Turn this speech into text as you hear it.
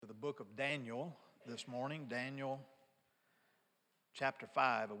book of Daniel this morning, Daniel chapter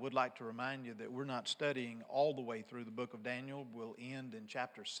 5. I would like to remind you that we're not studying all the way through the book of Daniel. We'll end in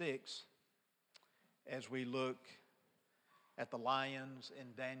chapter 6 as we look at the lions in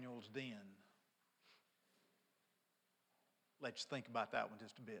Daniel's den. Let's think about that one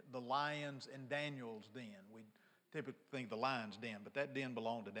just a bit. The lions in Daniel's den. We typically think the lion's den, but that den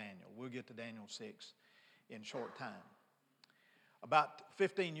belonged to Daniel. We'll get to Daniel 6 in short time. About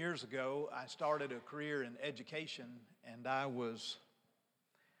 15 years ago, I started a career in education, and I was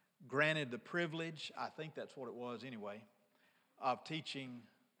granted the privilege, I think that's what it was anyway, of teaching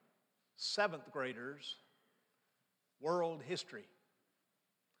 7th graders world history.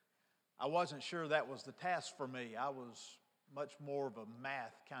 I wasn't sure that was the task for me. I was much more of a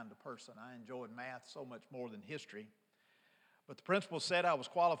math kind of person. I enjoyed math so much more than history. But the principal said I was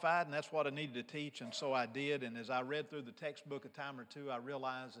qualified, and that's what I needed to teach, and so I did. And as I read through the textbook a time or two, I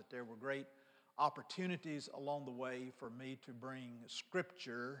realized that there were great opportunities along the way for me to bring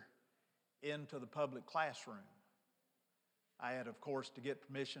Scripture into the public classroom. I had, of course, to get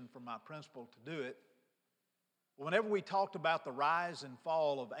permission from my principal to do it. Whenever we talked about the rise and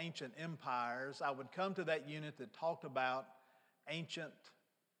fall of ancient empires, I would come to that unit that talked about ancient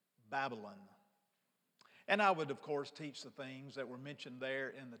Babylon. And I would, of course, teach the things that were mentioned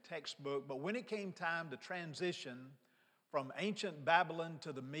there in the textbook. But when it came time to transition from ancient Babylon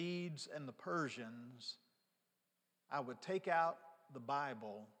to the Medes and the Persians, I would take out the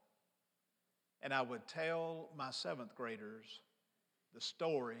Bible and I would tell my 7th graders the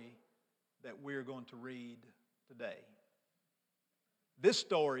story that we're going to read today. This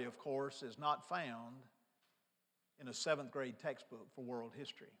story, of course, is not found in a 7th grade textbook for world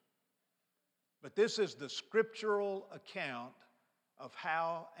history. But this is the scriptural account of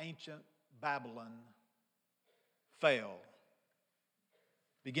how ancient Babylon fell.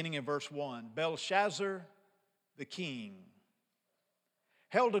 Beginning in verse 1, Belshazzar the king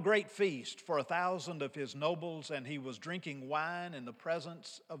held a great feast for 1,000 of his nobles, and he was drinking wine in the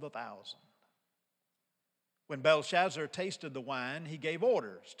presence of 1,000. When Belshazzar tasted the wine, he gave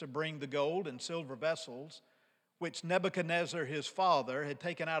orders to bring the gold and silver vessels which Nebuchadnezzar his father had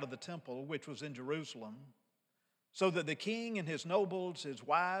taken out of the temple, which was in Jerusalem, so that the king and his nobles, his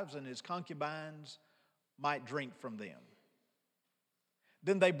wives, and his concubines might drink from them.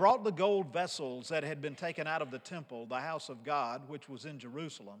 Then they brought the gold vessels that had been taken out of the temple, the house of God, which was in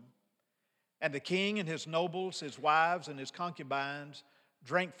Jerusalem, and the king and his nobles, his wives, and his concubines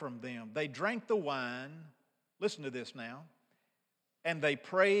drank from them. They drank the wine, listen to this now, and they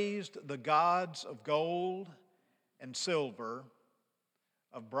praised the gods of gold and silver,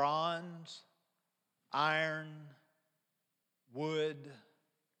 of bronze, iron, wood,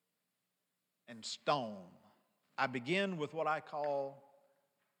 and stone. I begin with what I call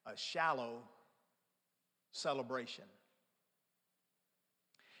a shallow celebration.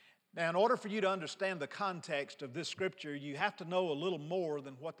 Now, in order for you to understand the context of this scripture, you have to know a little more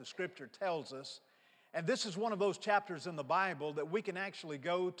than what the scripture tells us. And this is one of those chapters in the Bible that we can actually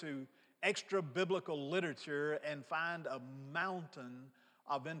go to extra biblical literature and find a mountain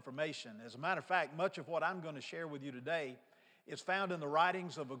of information. As a matter of fact, much of what I'm going to share with you today is found in the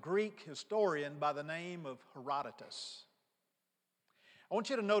writings of a Greek historian by the name of Herodotus. I want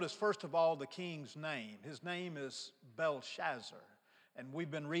you to notice, first of all, the king's name. His name is Belshazzar. And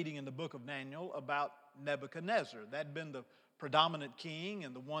we've been reading in the book of Daniel about Nebuchadnezzar. That had been the predominant king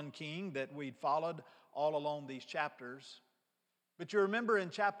and the one king that we'd followed all along these chapters. But you remember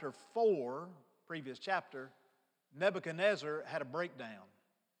in chapter 4, previous chapter, Nebuchadnezzar had a breakdown.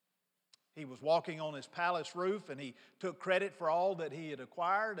 He was walking on his palace roof and he took credit for all that he had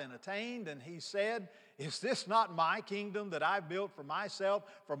acquired and attained, and he said, "Is this not my kingdom that I built for myself,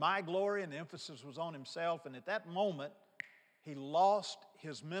 for my glory?" And the emphasis was on himself. And at that moment, he lost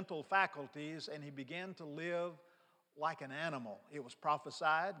his mental faculties and he began to live like an animal. It was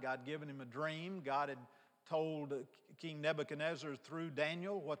prophesied, God had given him a dream. God had told King Nebuchadnezzar through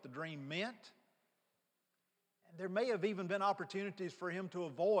Daniel what the dream meant. And there may have even been opportunities for him to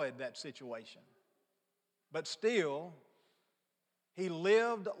avoid that situation. But still, he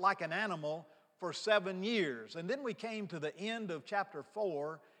lived like an animal for 7 years. And then we came to the end of chapter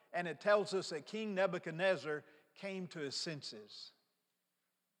 4, and it tells us that King Nebuchadnezzar came to his senses.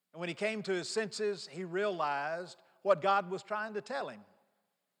 And when he came to his senses, he realized what God was trying to tell him.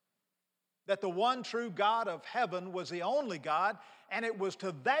 That the one true God of heaven was the only God, and it was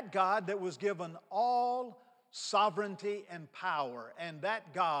to that God that was given all sovereignty and power. And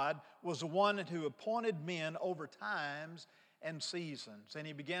that God was the one who appointed men over times and seasons. And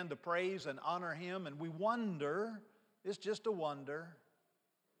he began to praise and honor him, and we wonder, it's just a wonder,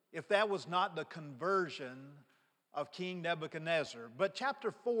 if that was not the conversion of King Nebuchadnezzar. But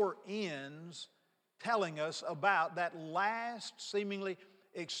chapter 4 ends telling us about that last seemingly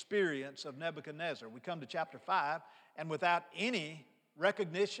experience of Nebuchadnezzar. We come to chapter 5, and without any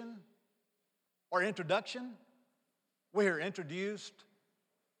recognition or introduction, we are introduced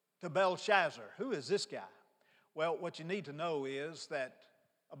to Belshazzar. Who is this guy? Well, what you need to know is that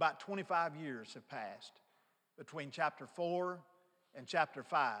about 25 years have passed between chapter 4 and chapter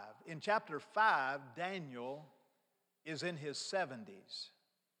 5. In chapter 5, Daniel is in his 70s.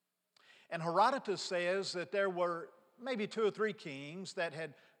 And Herodotus says that there were maybe 2 or 3 kings that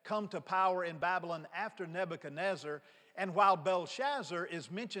had come to power in Babylon after Nebuchadnezzar. And while Belshazzar is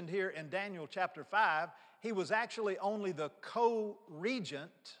mentioned here in Daniel chapter 5, he was actually only the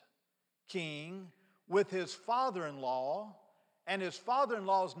co-regent king with his father-in-law, and his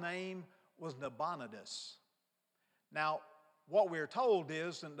father-in-law's name was Nabonidus. Now, what we're told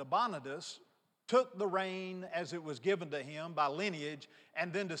is that Nabonidus took the reign as it was given to him by lineage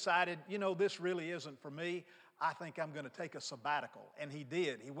and then decided, this really isn't for me. I think I'm going to take a sabbatical. And he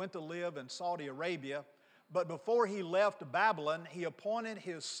did. He went to live in Saudi Arabia. But before he left Babylon, he appointed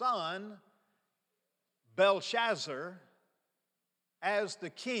his son, Belshazzar, as the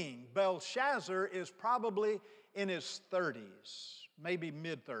king. Belshazzar is probably in his 30s, maybe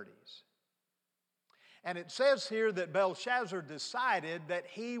mid-30s. And it says here that Belshazzar decided that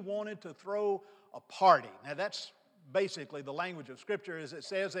he wanted to throw a party. Now that's basically the language of Scripture. Is it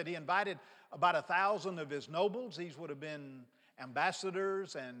says that he invited about 1,000 of his nobles. These would have been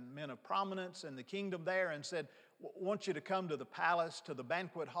ambassadors and men of prominence in the kingdom there, and said, want you to come to the palace, to the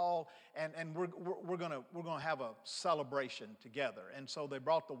banquet hall, and we're going to have a celebration together. And so they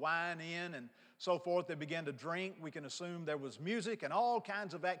brought the wine in and so forth. They began to drink. We can assume there was music and all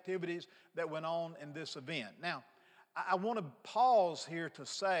kinds of activities that went on in this event. Now, I want to pause here to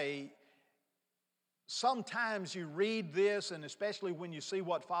say, sometimes you read this, and especially when you see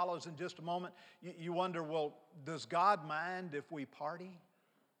what follows in just a moment, you wonder, well, does God mind if we party?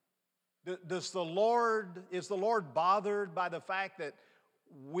 Is the Lord bothered by the fact that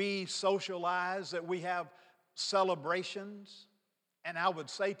we socialize, that we have celebrations? And I would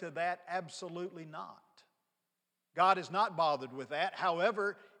say to that, absolutely not. God is not bothered with that.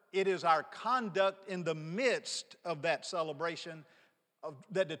 However, it is our conduct in the midst of that celebration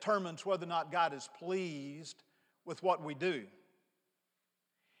that determines whether or not God is pleased with what we do.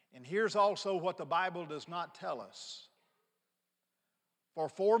 And here's also what the Bible does not tell us. For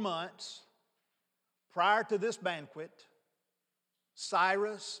 4 months prior to this banquet,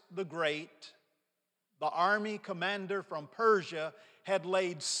 Cyrus the Great, the army commander from Persia, had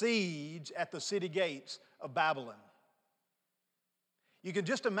laid siege at the city gates of Babylon. You can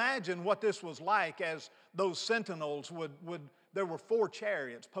just imagine what this was like as those sentinels would there were 4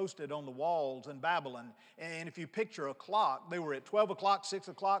 chariots posted on the walls in Babylon. And if you picture a clock, they were at 12 o'clock, 6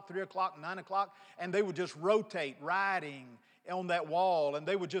 o'clock, 3 o'clock, 9 o'clock, and they would just rotate, riding on that wall, and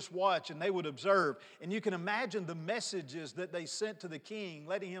they would just watch and they would observe. And you can imagine the messages that they sent to the king,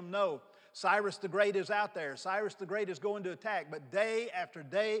 letting him know, Cyrus the Great is out there. Cyrus the Great is going to attack. But day after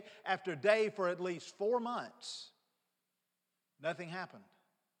day after day for at least 4 months, nothing happened.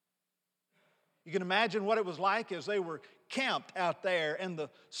 You can imagine what it was like as they were camped out there and the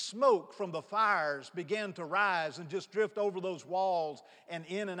smoke from the fires began to rise and just drift over those walls and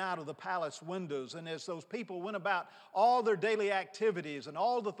in and out of the palace windows. And as those people went about all their daily activities and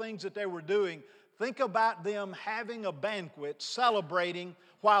all the things that they were doing, think about them having a banquet, celebrating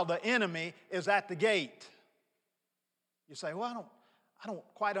while the enemy is at the gate. You say, well, I don't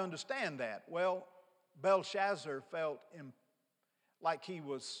quite understand that. Well, Belshazzar felt like he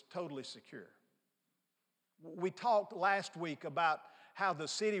was totally secure. We talked last week about how the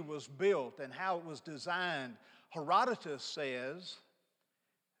city was built and how it was designed. Herodotus says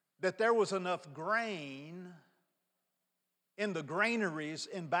that there was enough grain in the granaries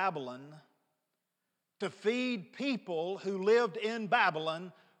in Babylon to feed people who lived in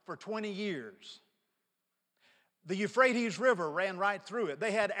Babylon for 20 years. The Euphrates River ran right through it.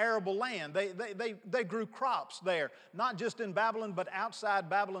 They had arable land. They grew crops there, not just in Babylon, but outside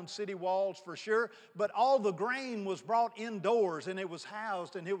Babylon city walls for sure. But all the grain was brought indoors, and it was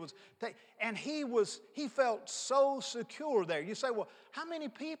housed, and he felt so secure there. You say, well, how many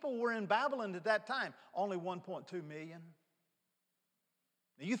people were in Babylon at that time? Only 1.2 million.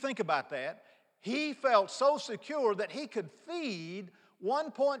 Now you think about that. He felt so secure that he could feed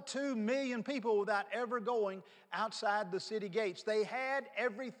 1.2 million people without ever going outside the city gates. They had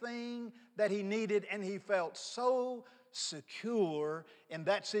everything that he needed, and he felt so secure in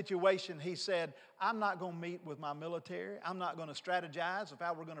that situation. He said, I'm not going to meet with my military. I'm not going to strategize of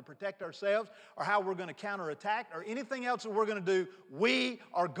how we're going to protect ourselves or how we're going to counterattack or anything else that we're going to do. We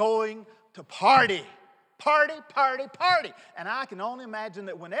are going to party. Party, party, party. And I can only imagine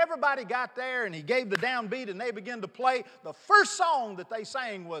that when everybody got there and he gave the downbeat and they began to play, the first song that they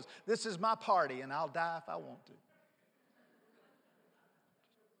sang was, "This is my party and I'll die if I want to."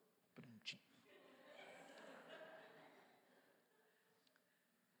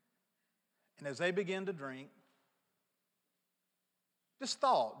 And as they began to drink, this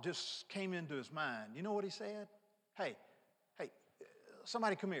thought just came into his mind. You know what he said? Hey,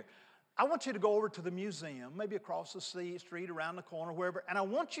 somebody come here. I want you to go over to the museum, maybe across the street, around the corner, wherever, and I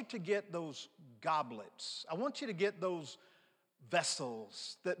want you to get those goblets. I want you to get those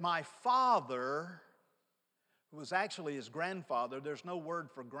vessels that my father, who was actually his grandfather, there's no word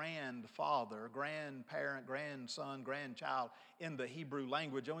for grandfather, grandparent, grandson, grandchild in the Hebrew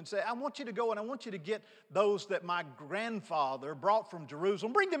language. I want you to go and I want you to get those that my grandfather brought from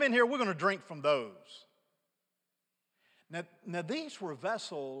Jerusalem. Bring them in here. We're going to drink from those. Now these were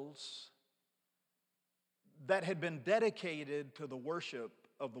vessels that had been dedicated to the worship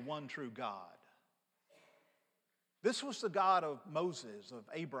of the one true God. This was the God of Moses, of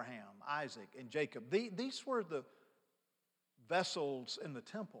Abraham, Isaac, and Jacob. These were the vessels in the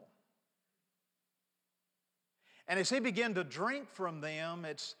temple. And as he began to drink from them,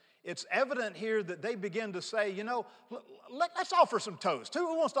 it's evident here that they begin to say, let's offer some toast.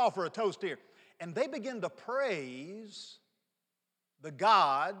 Who wants to offer a toast here? And they begin to praise the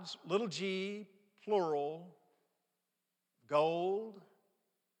gods, little g, plural, gold,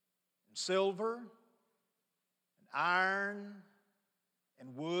 and silver, and iron,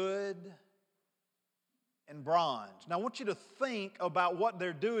 and wood, and bronze. Now I want you to think about what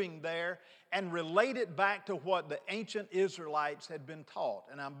they're doing there and relate it back to what the ancient Israelites had been taught.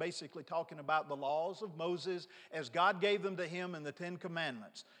 And I'm basically talking about the laws of Moses as God gave them to him in the Ten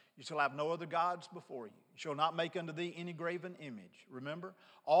Commandments. You shall have no other gods before you. You shall not make unto thee any graven image. Remember?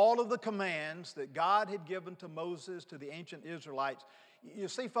 All of the commands that God had given to Moses, to the ancient Israelites. You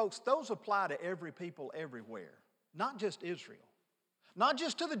see, folks, those apply to every people everywhere. Not just Israel. Not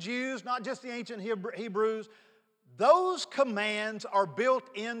just to the Jews, not just the ancient Hebrews. Those commands are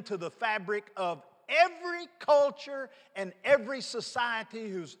built into the fabric of every culture and every society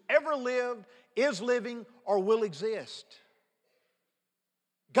who's ever lived, is living, or will exist.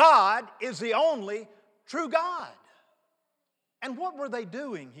 God is the only true God. And what were they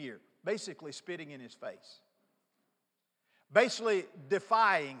doing here? Basically spitting in his face. Basically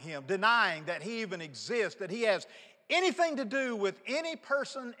defying him, denying that he even exists, that he has anything to do with any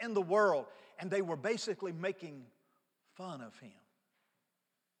person in the world. And they were basically making fun of him.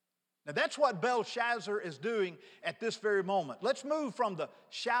 Now that's what Belshazzar is doing at this very moment. Let's move from the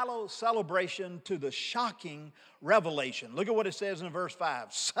shallow celebration to the shocking revelation. Look at what it says in verse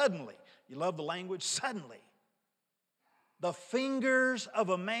 5. Suddenly, you love the language? Suddenly, the fingers of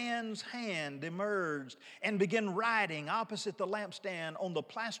a man's hand emerged and began writing opposite the lampstand on the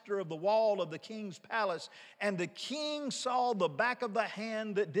plaster of the wall of the king's palace. And the king saw the back of the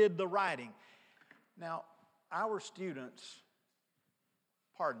hand that did the writing. Now, our students,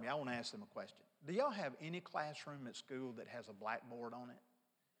 pardon me, I want to ask them a question. Do y'all have any classroom at school that has a blackboard on it?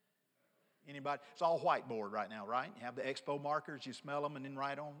 Anybody? It's all whiteboard right now, right? You have the expo markers, you smell them, and then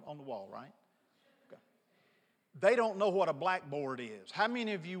write on the wall, right? Okay. They don't know what a blackboard is. How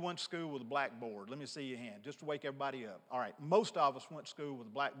many of you went to school with a blackboard? Let me see your hand, just to wake everybody up. All right, most of us went to school with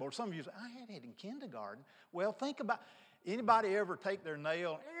a blackboard. Some of you say, I had it in kindergarten. Well, think about, anybody ever take their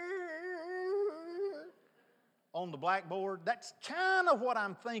nail on the blackboard? That's kind of what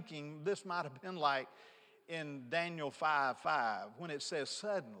I'm thinking this might have been like in Daniel 5:5 when it says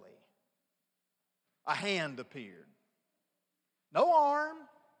suddenly a hand appeared. No arm,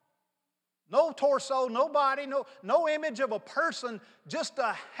 no torso, no body, no image of a person, just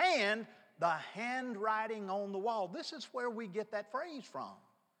a hand, the handwriting on the wall. This is where we get that phrase from.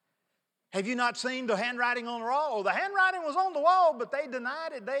 Have you not seen the handwriting on the wall? Oh, the handwriting was on the wall, but they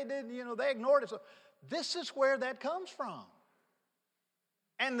denied it. They didn't, they ignored it. So this is where that comes from.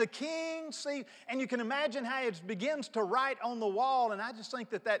 And the king sees, and you can imagine how it begins to write on the wall, and I just think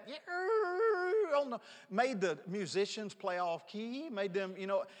that made the musicians play off key, made them,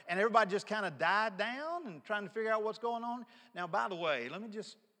 and everybody just kind of died down and trying to figure out what's going on. Now, by the way, let me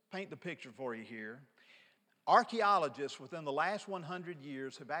just paint the picture for you here. Archaeologists within the last 100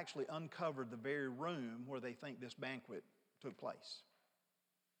 years have actually uncovered the very room where they think this banquet took place.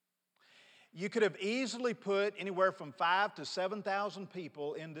 You could have easily put anywhere from 5,000 to 7,000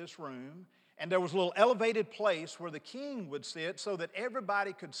 people in this room, And there was a little elevated place where the king would sit so that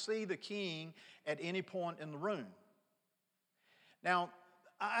everybody could see the king at any point in the room. Now,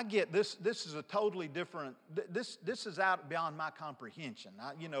 I get this is a totally different, this is out beyond my comprehension.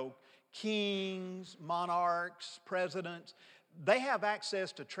 Kings, monarchs, presidents, they have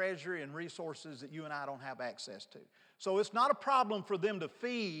access to treasury and resources that you and I don't have access to. So it's not a problem for them to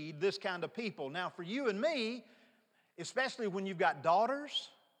feed this kind of people. Now, for you and me, especially when you've got daughters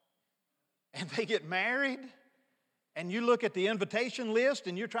and they get married, and you look at the invitation list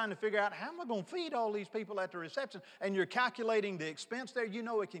and you're trying to figure out, how am I going to feed all these people at the reception? And you're calculating the expense there. You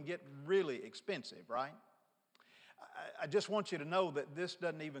know it can get really expensive, right? I just want you to know that this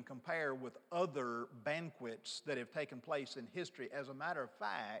doesn't even compare with other banquets that have taken place in history. As a matter of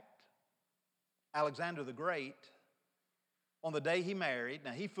fact, Alexander the Great, on the day he married,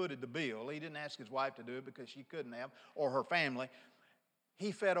 now he footed the bill. He didn't ask his wife to do it because she couldn't have, or her family.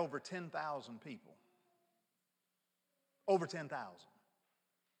 He fed over 10,000 people. Over 10,000.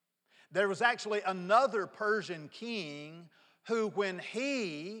 There was actually another Persian king who, when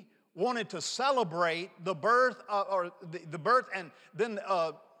he wanted to celebrate the birth, the birth, and then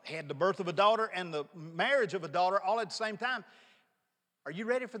he had the birth of a daughter and the marriage of a daughter all at the same time. Are you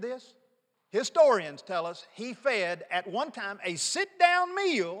ready for this? Historians tell us he fed at one time a sit-down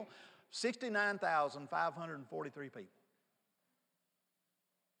meal 69,543 people.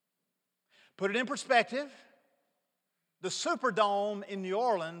 Put it in perspective. The Superdome in New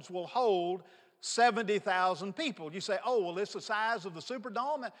Orleans will hold 70,000 people. You say, oh, well, it's the size of the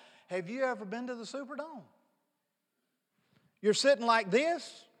Superdome. Have you ever been to the Superdome? You're sitting like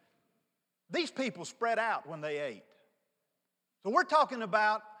this. These people spread out when they ate. So we're talking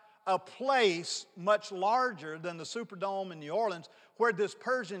about a place much larger than the Superdome in New Orleans where this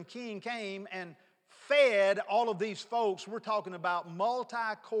Persian king came and fed all of these folks. We're talking about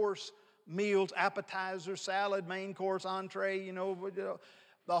multi-course meals, appetizer, salad, main course, entree, the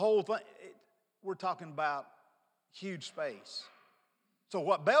whole thing. We're talking about huge space. So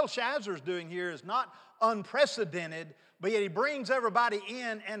what Belshazzar is doing here is not unprecedented, but yet he brings everybody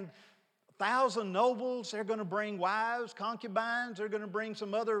in, and 1,000 nobles, they're going to bring wives, concubines, they're going to bring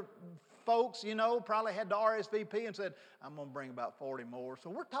some other folks, probably had the RSVP and said, I'm going to bring about 40 more. So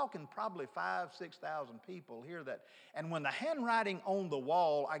we're talking probably 5,000, 6,000 people here. And when the handwriting on the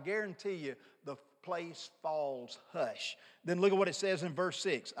wall, I guarantee you, the place falls hush. Then look at what it says in verse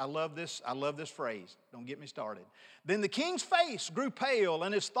 6. I love this phrase. Don't get me started. Then the king's face grew pale,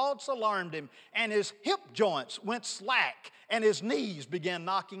 and his thoughts alarmed him, and his hip joints went slack, and his knees began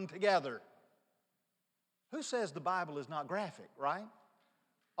knocking together. Who says the Bible is not graphic, right?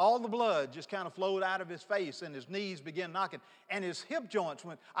 All the blood just kind of flowed out of his face, and his knees began knocking, and his hip joints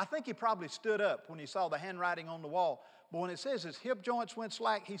went. I think he probably stood up when he saw the handwriting on the wall. But when it says his hip joints went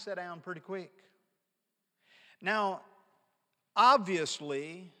slack, he sat down pretty quick. Now,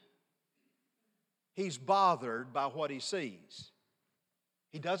 obviously, he's bothered by what he sees.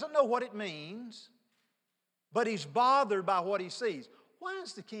 He doesn't know what it means, but he's bothered by what he sees. Why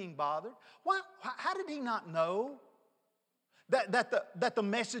is the king bothered? How did he not know that the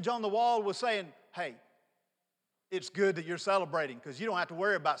message on the wall was saying, hey, it's good that you're celebrating because you don't have to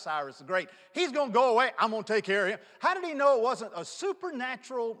worry about Cyrus the Great. He's going to go away. I'm going to take care of him. How did he know it wasn't a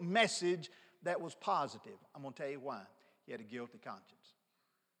supernatural message that was positive? I'm going to tell you why. He had a guilty conscience.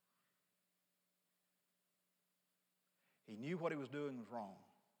 He knew what he was doing was wrong.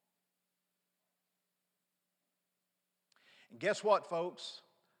 And guess what, folks?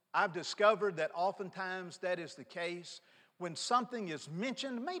 I've discovered that oftentimes that is the case when something is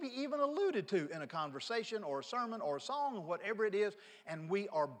mentioned, maybe even alluded to in a conversation or a sermon or a song or whatever it is, and we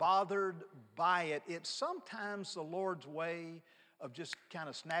are bothered by it. It's sometimes the Lord's way of just kind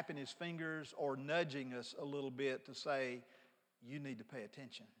of snapping his fingers or nudging us a little bit to say, you need to pay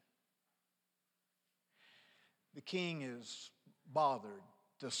attention. The king is bothered,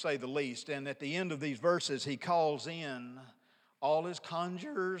 to say the least, and at the end of these verses, he calls in all his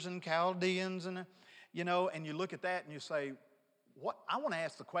conjurers and Chaldeans, and you look at that and you say, what? I want to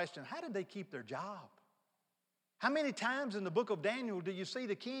ask the question, how did they keep their job? How many times in the book of Daniel do you see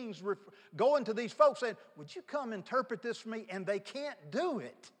the kings going to these folks saying, would you come interpret this for me? And they can't do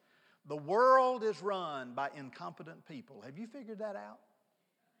it. The world is run by incompetent people. Have you figured that out?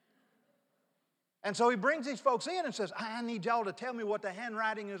 And so he brings these folks in and says, I need y'all to tell me what the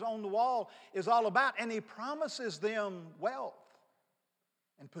handwriting is on the wall is all about. And he promises them wealth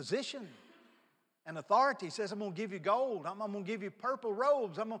and position and authority. He says, I'm going to give you gold. I'm going to give you purple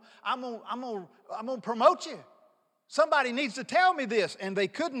robes. I'm going to promote you. Somebody needs to tell me this. And they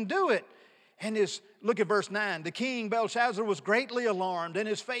couldn't do it. Look at verse 9. The king Belshazzar was greatly alarmed, and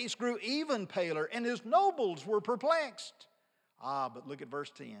his face grew even paler, and his nobles were perplexed. But look at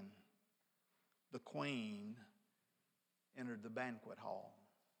verse 10. The queen entered the banquet hall.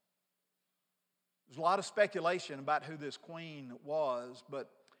 There's a lot of speculation about who this queen was,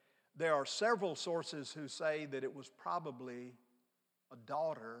 but there are several sources who say that it was probably a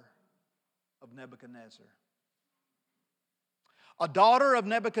daughter of Nebuchadnezzar. A daughter of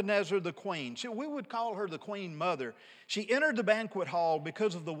Nebuchadnezzar the queen. We would call her the queen mother. She entered the banquet hall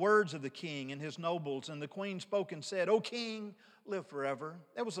because of the words of the king and his nobles. And the queen spoke and said, "O king, live forever."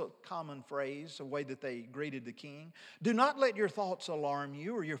 That was a common phrase, a way that they greeted the king. "Do not let your thoughts alarm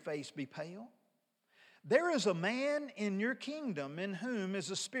you or your face be pale. There is a man in your kingdom in whom is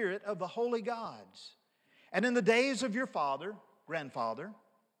the spirit of the holy gods. And in the days of your grandfather,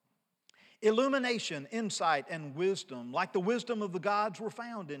 illumination, insight, and wisdom, like the wisdom of the gods, were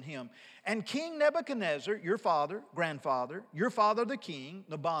found in him. And King Nebuchadnezzar, your grandfather, your father the king,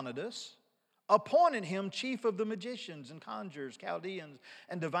 Nabonidus, appointed him chief of the magicians and conjurers, Chaldeans,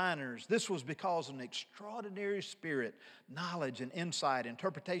 and diviners. This was because of an extraordinary spirit, knowledge and insight,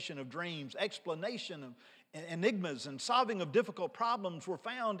 interpretation of dreams, explanation of enigmas, and solving of difficult problems were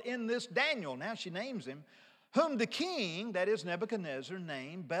found in this Daniel." Now she names him. "Whom the king," that is Nebuchadnezzar,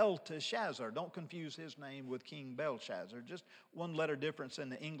 named Belteshazzar." Don't confuse his name with King Belshazzar. Just one letter difference in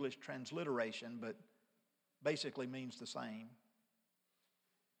the English transliteration, but basically means the same.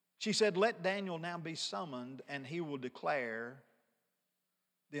 She said, "Let Daniel now be summoned, and he will declare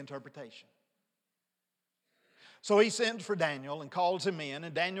the interpretation." So he sends for Daniel and calls him in,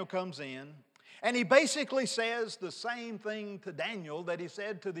 and Daniel comes in. And he basically says the same thing to Daniel that he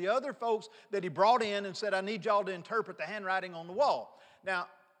said to the other folks that he brought in and said, "I need y'all to interpret the handwriting on the wall." Now,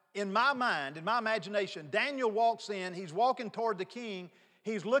 in my mind, in my imagination, Daniel walks in, he's walking toward the king,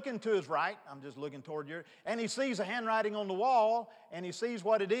 he's looking to his right, I'm just looking toward you, and he sees the handwriting on the wall, and he sees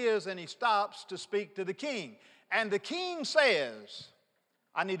what it is, and he stops to speak to the king. And the king says,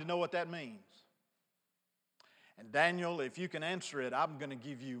 "I need to know what that means. And Daniel, if you can answer it, I'm going to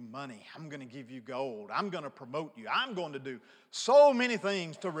give you money. I'm going to give you gold. I'm going to promote you. I'm going to do so many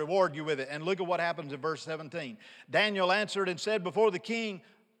things to reward you with it." And look at what happens in verse 17. Daniel answered and said before the king,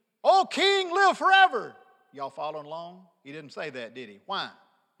 "O king, live forever." Y'all following along? He didn't say that, did he? Why?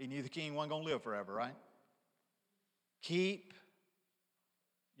 He knew the king wasn't going to live forever, right? "Keep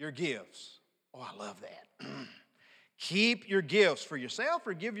your gifts." Oh, I love that. "Keep your gifts for yourself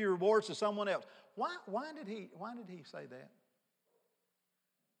or give your rewards to someone else." Why did he say that?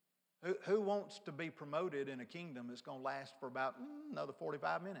 Who wants to be promoted in a kingdom that's going to last for about another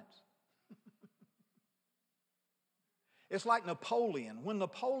 45 minutes? It's like Napoleon. When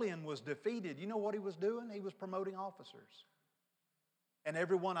Napoleon was defeated, you know what he was doing? He was promoting officers. And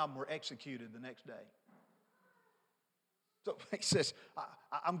every one of them were executed the next day. So he says,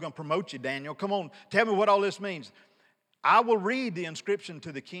 "I'm going to promote you, Daniel. Come on, tell me what all this means." "I will read the inscription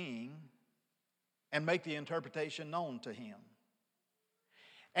to the king and make the interpretation known to him."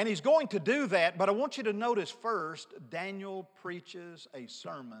 And he's going to do that, but I want you to notice first, Daniel preaches a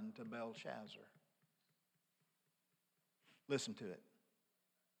sermon to Belshazzar. Listen to it.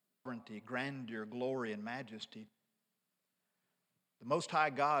 "Sovereignty, grandeur, glory, and majesty." The Most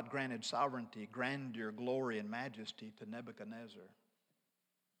High God granted sovereignty, grandeur, glory, and majesty to Nebuchadnezzar,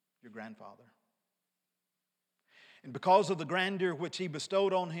 your grandfather. And because of the grandeur which he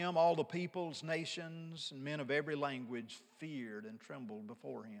bestowed on him, all the peoples, nations, and men of every language feared and trembled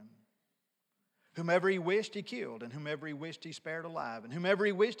before him. Whomever he wished, he killed, and whomever he wished, he spared alive, and whomever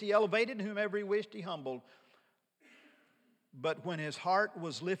he wished, he elevated, and whomever he wished, he humbled. But when his heart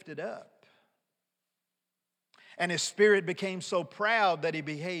was lifted up, and his spirit became so proud that he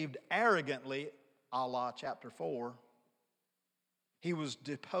behaved arrogantly, a la chapter 4, he was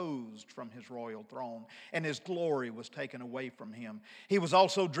deposed from his royal throne, and his glory was taken away from him. He was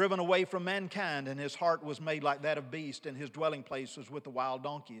also driven away from mankind, and his heart was made like that of beast, and his dwelling place was with the wild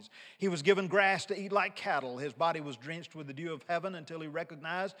donkeys. He was given grass to eat like cattle. His body was drenched with the dew of heaven until he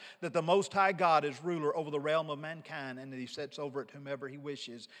recognized that the Most High God is ruler over the realm of mankind, and that he sets over it whomever he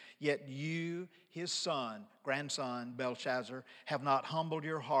wishes. Yet you, his son, grandson, Belshazzar, have not humbled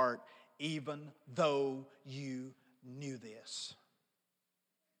your heart, even though you knew this.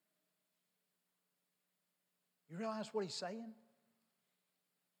 You realize what he's saying?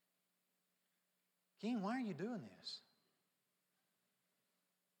 King, why are you doing this?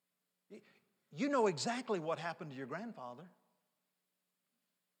 You know exactly what happened to your grandfather.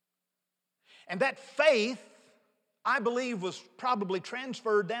 And that faith I believe was probably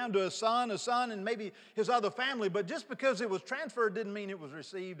transferred down to a son, and maybe his other family. But just because it was transferred didn't mean it was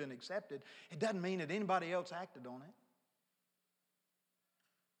received and accepted. It doesn't mean that anybody else acted on it.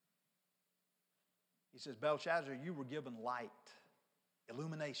 He says, Belshazzar, you were given light,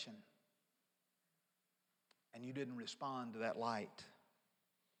 illumination, and you didn't respond to that light.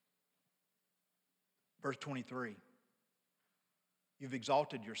 Verse 23, you've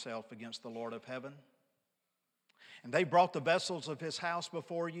exalted yourself against the Lord of heaven. And they brought the vessels of his house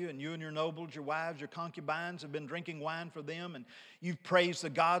before you, and you and your nobles, your wives, your concubines have been drinking wine for them, and you've praised the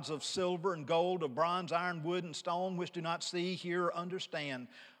gods of silver and gold, of bronze, iron, wood, and stone, which do not see, hear, or understand.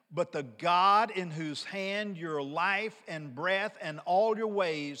 But the God in whose hand your life and breath and all your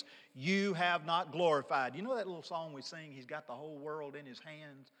ways you have not glorified. You know that little song we sing, He's got the whole world in His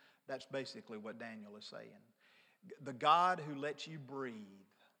hands? That's basically what Daniel is saying. The God who lets you breathe,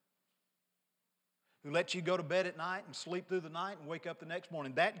 who lets you go to bed at night and sleep through the night and wake up the next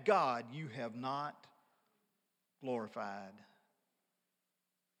morning, that God you have not glorified.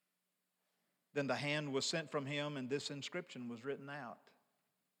 Then the hand was sent from him, and this inscription was written out.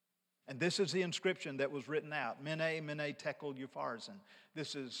 And this is the inscription that was written out. Mene, mene, tekel, upharsin.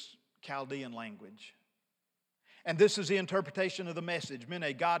 This is Chaldean language. And this is the interpretation of the message.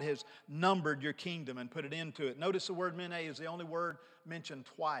 Mene, God has numbered your kingdom and put it into it. Notice the word mene is the only word mentioned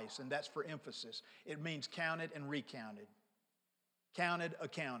twice, and that's for emphasis. It means counted and recounted. Counted,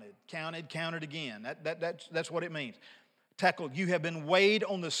 accounted. Counted, counted again. That's what it means. Tekel, you have been weighed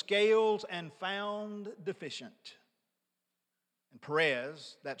on the scales and found deficient. And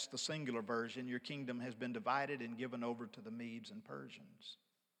Perez, that's the singular version, your kingdom has been divided and given over to the Medes and Persians.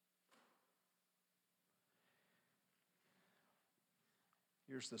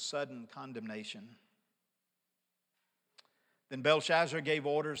 Here's the sudden condemnation. Then Belshazzar gave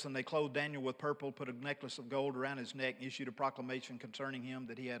orders, and they clothed Daniel with purple, put a necklace of gold around his neck, and issued a proclamation concerning him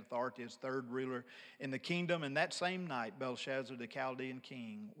that he had authority as third ruler in the kingdom. And that same night, Belshazzar, the Chaldean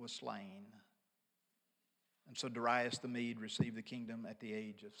king, was slain. And so Darius the Mede received the kingdom at the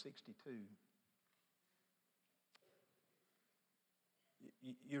age of 62.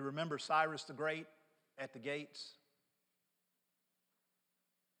 You remember Cyrus the Great at the gates?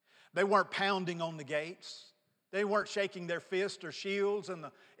 They weren't pounding on the gates. They weren't shaking their fists or shields and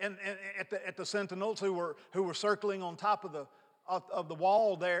at the sentinels who were circling on top of the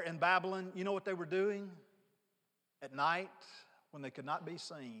wall there in Babylon. You know what they were doing? At night, when they could not be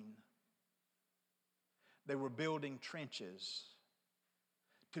seen, they were building trenches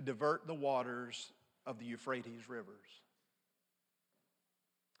to divert the waters of the Euphrates rivers.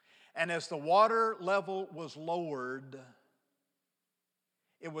 And as the water level was lowered,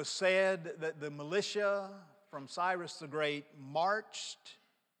 it was said that the militia from Cyrus the Great marched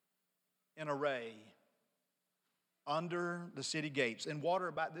in array under the city gates in water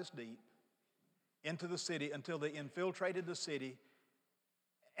about this deep into the city until they infiltrated the city.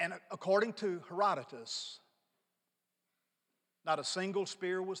 And according to Herodotus, not a single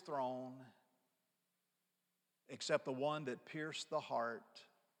spear was thrown except the one that pierced the heart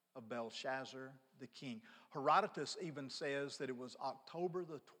of Belshazzar the king. Herodotus even says that it was October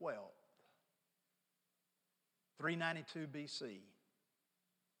the 12th, 392 BC,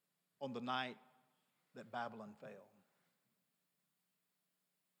 on the night that Babylon fell.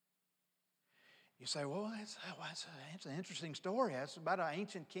 You say, well, that's an interesting story. That's about an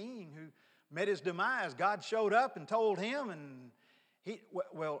ancient king who met his demise. God showed up and told him, and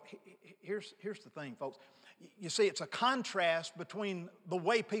here's the thing, folks. You see, it's a contrast between the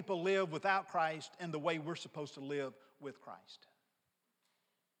way people live without Christ and the way we're supposed to live with Christ.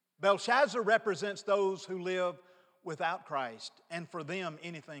 Belshazzar represents those who live without Christ, and for them,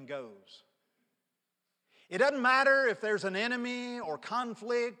 anything goes. It doesn't matter if there's an enemy or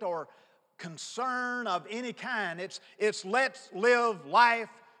conflict or concern of any kind. It's let's live life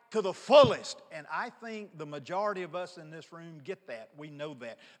to the fullest. And I think the majority of us in this room get that. We know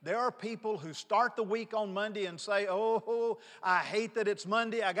that. There are people who start the week on Monday and say, oh, I hate that it's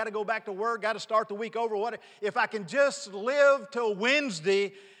Monday. I got to go back to work. Got to start the week over. What if I can just live till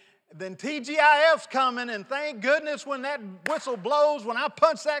Wednesday? Then TGIF's coming, and thank goodness when that whistle blows, when I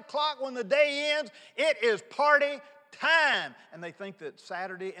punch that clock, when the day ends, it is party time. And they think that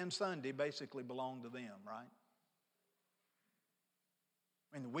Saturday and Sunday basically belong to them, right?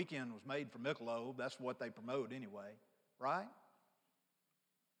 I mean, the weekend was made for Michelob. That's what they promote anyway, right?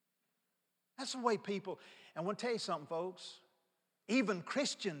 That's the way people, and I want to tell you something, folks. Even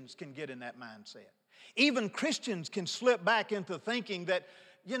Christians can get in that mindset. Even Christians can slip back into thinking that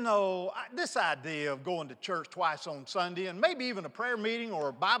this idea of going to church twice on Sunday and maybe even a prayer meeting or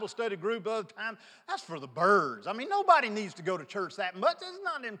a Bible study group other time, that's for the birds. I mean, nobody needs to go to church that much. It's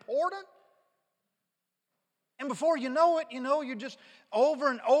not important. And before you know it, you're just over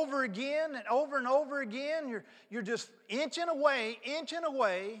and over again and over again, you're just inching away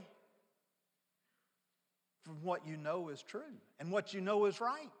from what you know is true and what you know is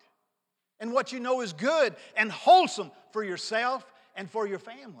right and what you know is good and wholesome for yourself and for your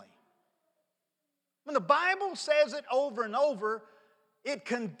family. When the Bible says it over and over, it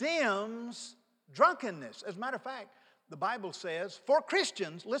condemns drunkenness. As a matter of fact, the Bible says, for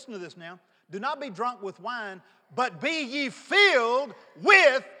Christians, listen to this now, do not be drunk with wine, but be ye filled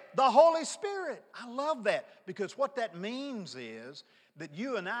with the Holy Spirit. I love that, because what that means is that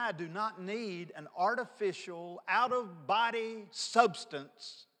you and I do not need an artificial, out-of-body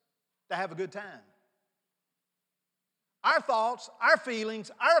substance to have a good time. Our thoughts, our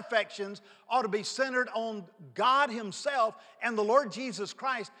feelings, our affections ought to be centered on God Himself and the Lord Jesus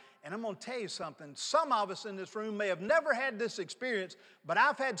Christ. And I'm going to tell you something. Some of us in this room may have never had this experience, but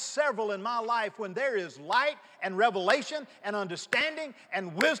I've had several in my life when there is light and revelation and understanding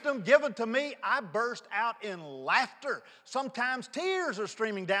and wisdom given to me, I burst out in laughter. Sometimes tears are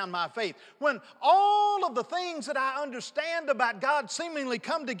streaming down my face. When all of the things that I understand about God seemingly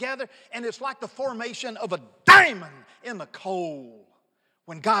come together, and it's like the formation of a diamond in the coal.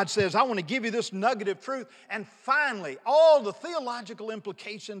 When God says, I want to give you this nugget of truth, and finally all the theological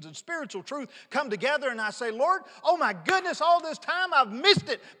implications and spiritual truth come together, and I say, Lord, oh my goodness, all this time I've missed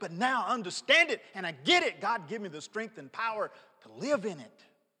it, but now I understand it and I get it. God, give me the strength and power to live in it.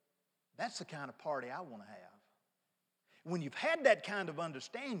 That's the kind of party I want to have. When you've had that kind of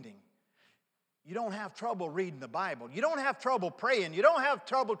understanding, you don't have trouble reading the Bible. You don't have trouble praying. You don't have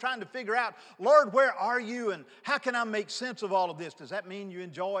trouble trying to figure out, Lord, where are you and how can I make sense of all of this? Does that mean you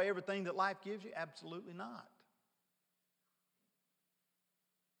enjoy everything that life gives you? Absolutely not.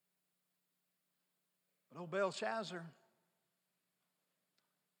 But old Belshazzar,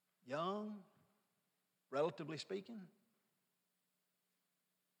 young, relatively speaking,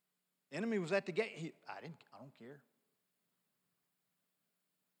 enemy was at the gate. I don't care.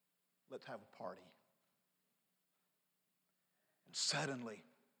 Let's have a party. And suddenly,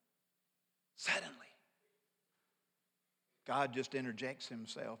 God just interjects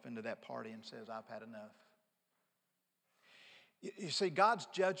Himself into that party and says, I've had enough. You see, God's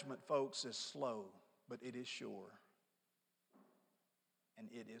judgment, folks, is slow, but it is sure. And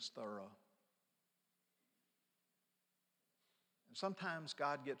it is thorough. And sometimes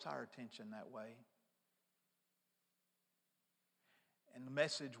God gets our attention that way. And the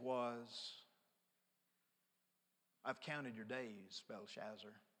message was, I've counted your days,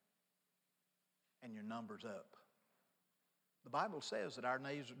 Belshazzar, and your number's up. The Bible says that our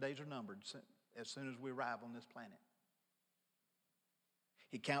days are numbered as soon as we arrive on this planet.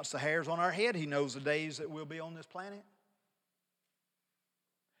 He counts the hairs on our head. He knows the days that we'll be on this planet.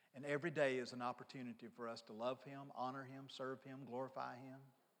 And every day is an opportunity for us to love Him, honor Him, serve Him, glorify Him.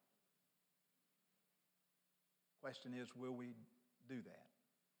 Question is, will we do that?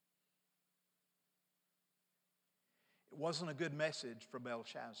 It wasn't a good message for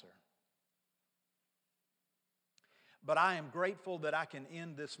Belshazzar. But I am grateful that I can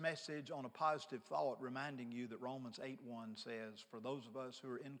end this message on a positive thought, reminding you that Romans 8:1 says, for those of us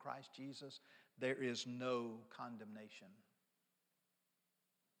who are in Christ Jesus, there is no condemnation.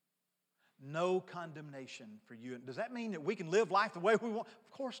 No condemnation for you. Does that mean that we can live life the way we want?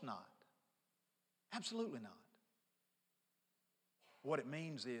 Of course not. Absolutely not. What it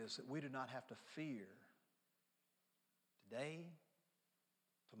means is that we do not have to fear today,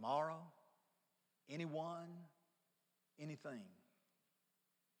 tomorrow, anyone, anything.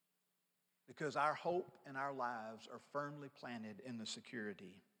 Because our hope and our lives are firmly planted in the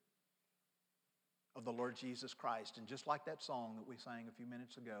security of the Lord Jesus Christ. And just like that song that we sang a few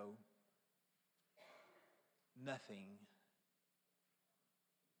minutes ago, nothing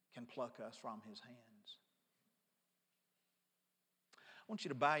can pluck us from His hands. I want you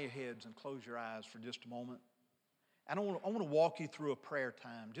to bow your heads and close your eyes for just a moment. And I want to walk you through a prayer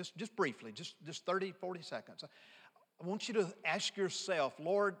time, just briefly, just 30, 40 seconds. I want you to ask yourself,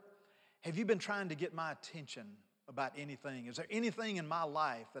 Lord, have you been trying to get my attention about anything? Is there anything in my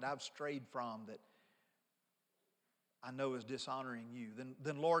life that I've strayed from that I know is dishonoring you?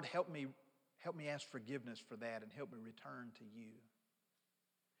 Then Lord, help me ask forgiveness for that and help me return to you.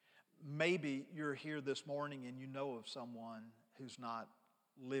 Maybe you're here this morning and you know of someone who's not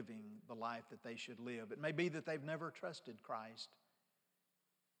living the life that they should live. It may be that they've never trusted Christ.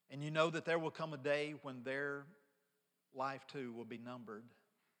 And you know that there will come a day when their life too will be numbered.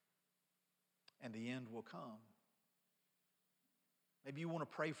 and the end will come. Maybe you want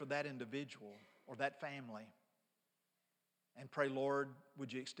to pray for that individual or that family and pray, Lord,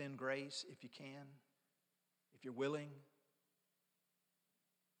 would you extend grace if you can, if you're willing?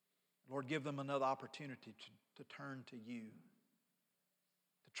 Lord, give them another opportunity to turn to you,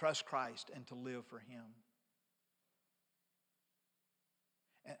 to trust Christ and to live for Him.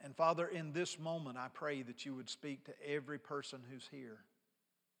 And Father, in this moment, I pray that you would speak to every person who's here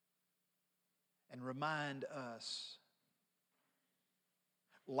and remind us,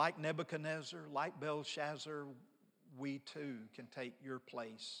 like Nebuchadnezzar, like Belshazzar, we too can take your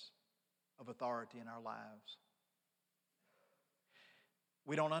place of authority in our lives.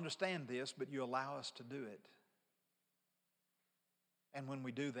 We don't understand this, but you allow us to do it. And when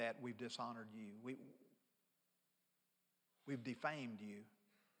we do that, we've dishonored you. We've defamed you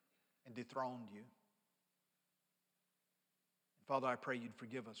and dethroned you. And Father, I pray you'd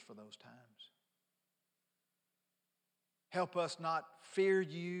forgive us for those times. Help us not fear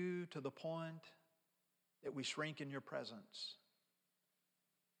you to the point that we shrink in your presence,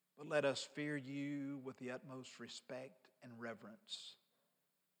 but let us fear you with the utmost respect and reverence,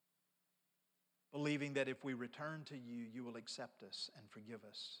 believing that if we return to you, you will accept us and forgive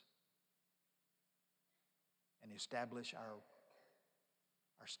us and establish our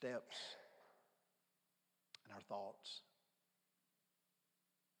steps and our thoughts.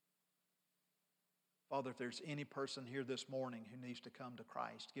 Father, if there's any person here this morning who needs to come to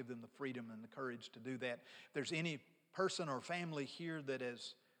Christ, give them the freedom and the courage to do that. If there's any person or family here that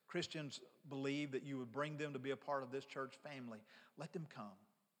as Christians believe that you would bring them to be a part of this church family, let them come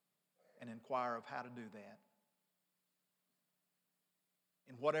and inquire of how to do that.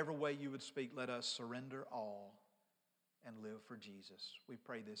 In whatever way you would speak, let us surrender all and live for Jesus. We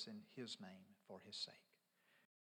pray this in His name for His sake.